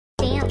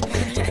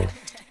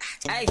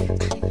Hey,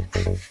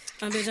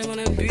 my bitch, I'm on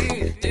a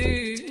beat,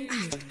 dude.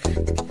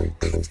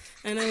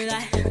 And I be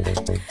like,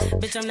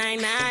 bitch, I'm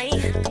 99.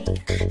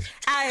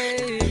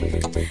 Ay,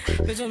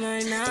 bitch, I'm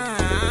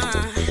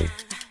 99.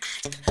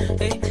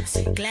 Hey,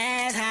 see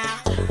glass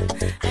house,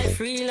 hey,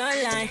 free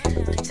line,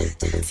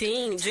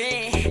 Team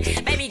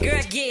Dread. Baby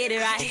girl, get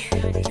it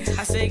right.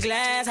 I say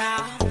glass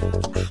house,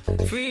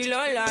 free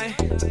line,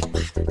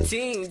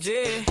 Team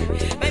Dread.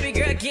 Baby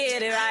girl,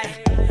 get it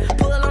right.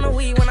 Pull it on the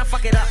weed when I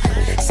fuck it up.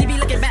 She be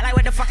looking back like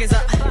what the fuck is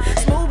up.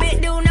 Smooth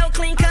bit, do no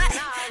clean cut.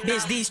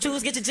 Bitch, these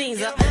shoes, get your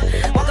jeans up.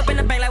 Walk up in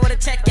the bank like where the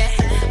check at.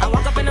 I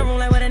walk up in the room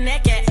like where the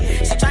neck at.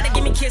 She tried to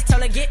give me kiss,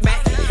 told her get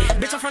back.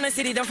 Bitch, I'm from the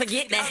city, don't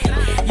forget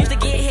that. Used to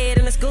get head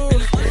in the school.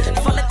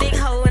 Full of thick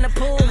hoe in the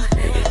pool.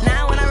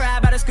 Now when I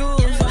ride by the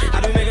schools,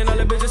 I be making all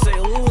the bitches say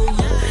ooh.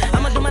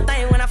 I'ma do my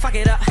thing when I fuck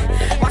it up.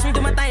 Watch me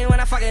do my thing when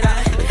I fuck it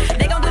up.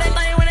 They gon' do their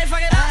thing when they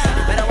fuck it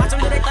up. Better watch them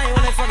do their thing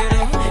when they fuck it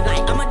up.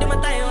 Like I'ma do my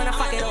thing when I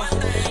fuck it up.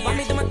 Watch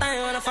me do my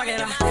thing when I fuck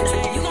it up.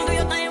 Say you gon' do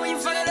your thing when you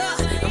fuck it up.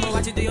 I'ma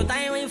watch you do your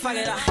thing when you fuck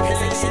it up.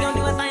 Say she gon'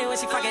 do her thing when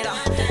she fuck it up.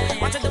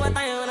 Watch her do her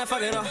thing when I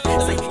fuck it up.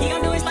 Say he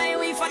gon' do his thing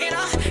when you fuck it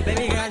up.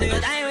 Baby girl, do your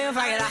thing when you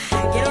fuck it up.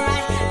 Get it right,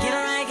 get it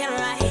right, get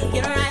it right, get it right,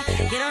 get it right,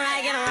 get it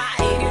right, get it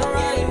right, get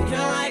it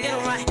right, get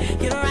it right,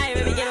 get it right,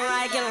 baby, get it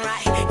right, get it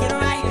right, get it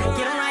right,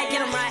 get it right,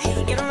 get it right,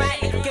 get it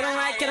right, get it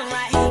right, get it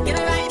right, get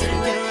it right, get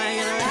it right,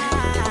 get it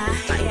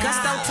right. Like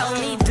Gusto told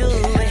me do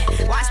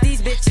it. Watch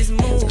these bitches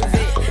move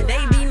it.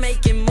 They be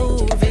making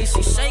movies.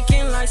 She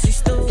shaking like she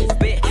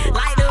stupid.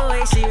 Like the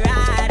way she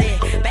ride it.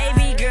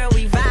 Baby girl,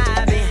 we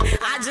vibing.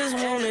 I just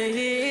wanna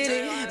hit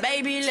it.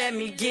 Baby, let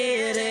me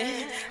get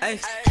it. Ay.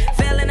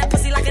 Fell in that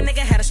pussy like a nigga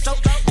had a stroke.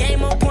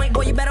 Game on point,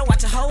 boy, you better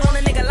watch a hoe on a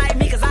nigga like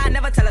me, cause I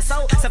never tell her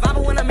so.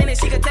 Survival in a minute,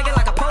 she could take it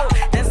like a pole.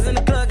 Dances in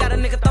the club, got a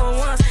nigga throwing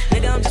ones.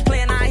 Nigga, I'm just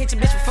playing, I hit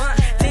your bitch for fun.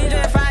 Team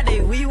Dread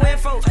Friday, we went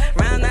for.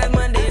 Round night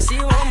Monday, and she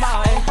won't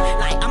ball.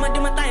 Like, I'ma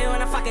do my thing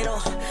when I fuck it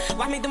up.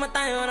 Watch me do my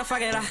thing when I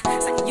fuck it up.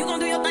 Say, you gon'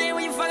 do your thing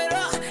when you fuck it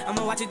up.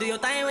 I'ma watch you do your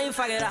thing when you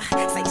fuck it up.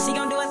 Say, she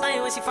gon' do her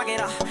thing when she fuck it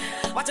up.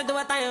 Watch her do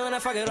her thing when I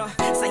fuck it up.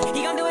 Say,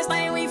 he gon' do his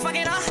thing when you fuck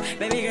it up.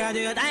 Baby girl, do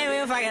your thing when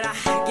you fuck it up.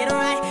 Get it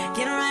right,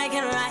 get it right,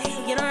 get it right,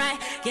 get it right,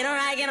 get it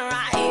right, get it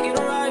right, get it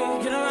right,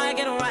 get it right,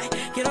 get it right,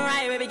 get it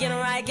right, baby, get it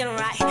right, get it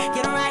right,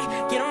 get it right,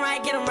 get it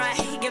right, get it right,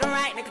 get it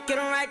right, nigga, get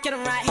it right, get it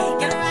right,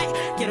 get it right,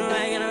 get it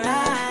right, get it right.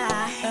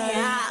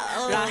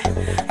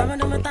 I'ma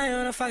do my thing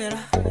when I fuck it up.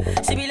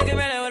 She be looking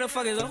ready when the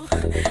fuck is up.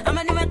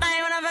 I'ma do my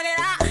thing when I fuck it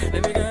up.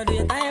 Baby girl, do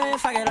your thing when you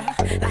fuck it up.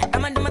 Like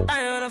I'ma do my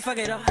thing when I fuck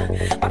it up.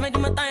 I'ma do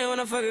my thing when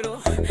I fuck it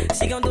up.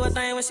 She gon' do her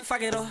thing when she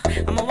fuck it up.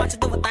 I'ma watch her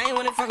do her thing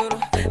when it fuck it up.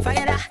 Fuck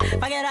it up,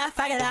 fuck it up,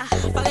 fuck it up,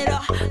 fuck it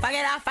up, fuck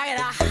it up, fuck it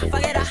up,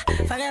 fuck it up,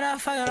 fuck it up,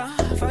 fuck it up,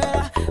 fuck it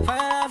up, fuck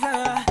it up, fuck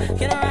it up.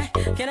 Get it right,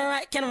 get it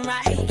right, get it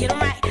right, get it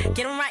right,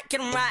 get it right, get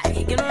it right,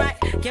 get it right,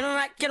 get it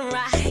right, get it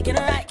right, get it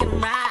right, get it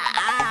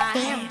right.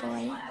 Damn,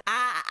 boy.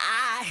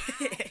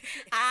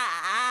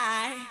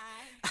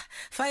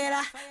 Fuck it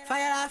up, fuck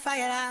it up, fuck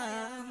it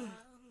up.